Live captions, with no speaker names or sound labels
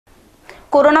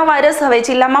Corona virus હવે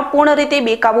જિલ્લામાં પૂર્ણ રીતે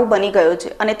બેકાબૂ બની ગયો છે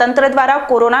અને તંત્ર દ્વારા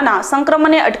કોરોનાના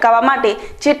સંક્રમણને અટકાવવા માટે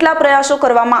જેટલા પ્રયાસો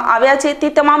કરવામાં આવ્યા છે તે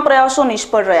તમામ પ્રયાસો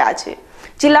નિષ્ફળ રહ્યા છે।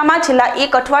 જિલ્લામાં છેલ્લા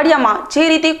એક અઠવાડિયામાં જે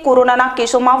રીતે કોરોનાના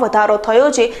કેસોમાં વધારો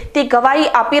થયો છે તે ગવાહી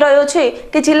આપી રહ્યો છે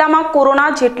કે જિલ્લામાં કોરોના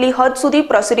જેટલી હદ સુધી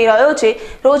પ્રસરી રહ્યો છે।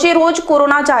 રોજે રોજ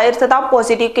કોરોના જાહેર થતા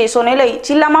પોઝિટિવ કેસોને લઈ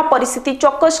જિલ્લામાં પરિસ્થિતિ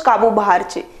ચોક્કસ કાબુ બહાર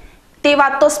છે તે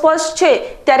વાત તો સ્પષ્ટ છે।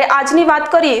 ત્યારે આજની વાત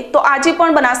કરીએ તો આજે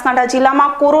પણ બનાસકાંઠા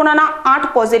જિલ્લામાં કોરોનાના 8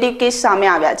 પોઝિટિવ કેસ સામે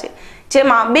આવ્યા છે,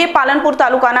 જેમાં 2 પાલનપુર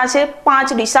તાલુકાના છે,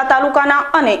 5 ડીસા તાલુકાના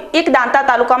અને 1 દાંતા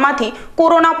તાલુકામાંથી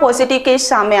કોરોના પોઝિટિવ કેસ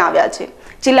સામે આવ્યા છે।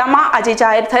 જિલ્લામાં આજે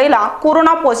જાહેર થયેલા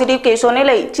કોરોના પોઝિટિવ કેસોને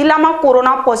લઈ જિલ્લામાં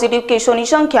કોરોના પોઝિટિવ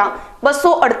કેસોની સંખ્યા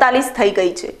 248 થઈ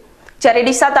ગઈ છે, જ્યારે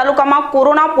ડીસા તાલુકામાં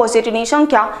કોરોના પોઝિટિવની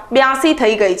સંખ્યા 82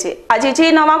 થઈ ગઈ છે। આજે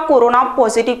જે નવા કોરોના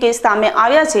પોઝિટિવ કેસ સામે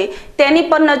આવ્યા છે તેની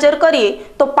પર નજર કરીએ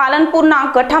તો પાલનપુરના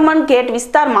ગઠામણ ગેટ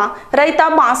વિસ્તારમાં રહેતા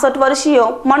 62 વર્ષીય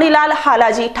મણીલાલ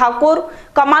હાલાજી ઠાકોર,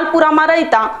 કમાલપુરામાં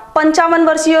રહેતા 55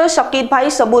 વર્ષીય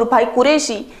શકીરભાઈ સબુરભાઈ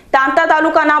કુરેશી, દાંતા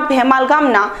તાલુકાના ભેમાલ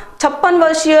ગામના 56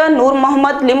 વર્ષીય નૂર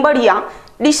મોહમ્મદ લીંબડિયા,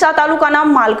 ડીસા તાલુકાના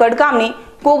માલગઢ ગામની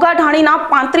ગોગાઢાણીના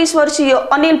 35 વર્ષીય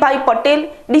અનિલભાઈ પટેલ,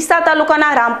 ડીસા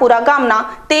તાલુકાના રામપુરા ગામના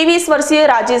 23 વર્ષીય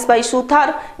રાજેશભાઈ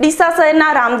સુથાર, ડીસા શહેરના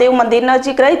રામદેવ મંદિર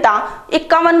નજીક રહેતા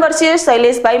 51 વર્ષીય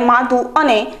શૈલેષભાઈ માધુ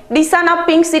અને ડીસાના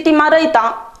પિંક સિટીમાં રહેતા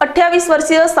 28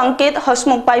 વર્ષીય સંકેત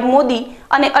હસમુખભાઈ મોદી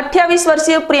અને 28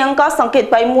 વર્ષીય પ્રિયંકા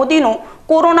સંકેતભાઈ મોદીનો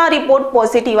કોરોના રિપોર્ટ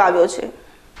પોઝિટિવ આવ્યો છે।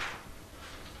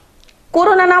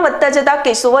 કોરોનાના વધતા જતા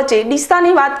કેસો વચ્ચે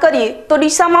ડીસાની વાત કરીએ તો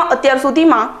ડીસામાં અત્યાર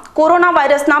સુધીમાં કોરોના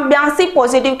વાયરસના 82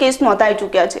 પોઝિટિવ કેસ નોંધાઈ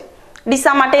ચૂક્યા છે।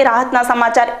 ડીસા માટે રાહતના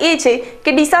સમાચાર એ છે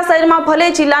કે ડીસા શહેરમાં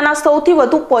ભલે જિલ્લાના સૌથી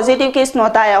વધુ પોઝિટિવ કેસ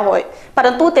નોંધાયા હોય,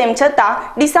 પરંતુ તેમ છતાં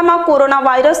ડીસામાં કોરોના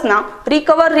વાયરસના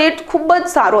રિકવર રેટ ખૂબ જ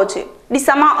સારો છે।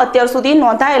 ડીસામાં અત્યાર સુધી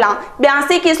નોંધાયેલા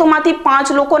 82 કેસોમાંથી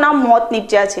 5 લોકોના મોત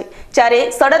નીપજ્યા છે, જ્યારે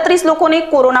 37 લોકોને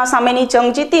કોરોના સામેની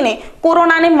જંગ જીતીને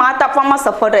કોરોનાને માત આપવામાં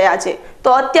સફળ રહ્યા છે,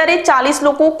 તો અત્યારે 40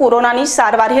 લોકો કોરોનાની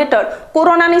સારવાર હેઠળ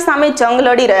કોરોનાની સામે જંગ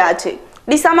લડી રહ્યા છે।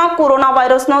 ડીસામાં કોરોના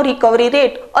વાયરસનો રિકવરી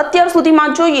રેટ અત્યાર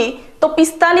સુધીમાં જોઈએ તો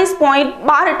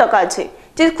 45.12% છે,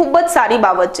 જે ખૂબ જ સારી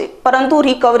બાબત છે, પરંતુ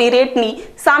રિકવરી રેટની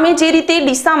સામે જે રીતે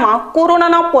ડીસામાં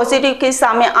કોરોનાના પોઝિટિવ કેસ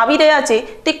સામે આવી રહ્યા છે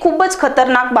તે ખૂબ જ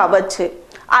ખતરનાક બાબત છે।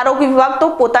 આરોગ્ય વિભાગ તો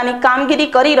પોતાની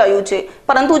કામગીરી કરી રહ્યું છે,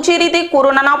 પરંતુ જે રીતે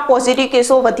કોરોનાના પોઝિટિવ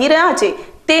કેસો વધી રહ્યા છે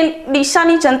તે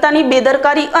ડીસાની જનતાની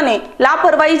બેદરકારી અને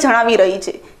લાપરવાહી જણાવી રહી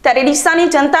છે। ત્યારે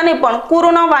ડીસાની જનતાને પણ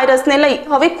કોરોના વાયરસને લઈ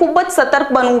હવે ખૂબ જ સતર્ક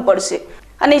બનવું પડશે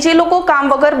અને જે લોકો કામ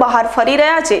વગર બહાર ફરી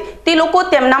રહ્યા છે તે લોકો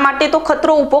તેમના માટે તો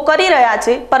ખતરો ઊભો કરી રહ્યા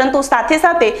છે, પરંતુ સાથે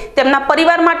સાથે તેમના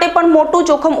પરિવાર માટે પણ મોટું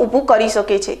જોખમ ઊભું કરી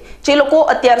શકે છે। જે લોકો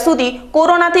અત્યાર સુધી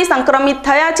કોરોનાથી સંક્રમિત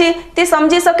થયા છે તે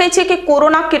સમજી શકે છે કે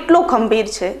કોરોના કેટલો ગંભીર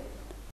છે।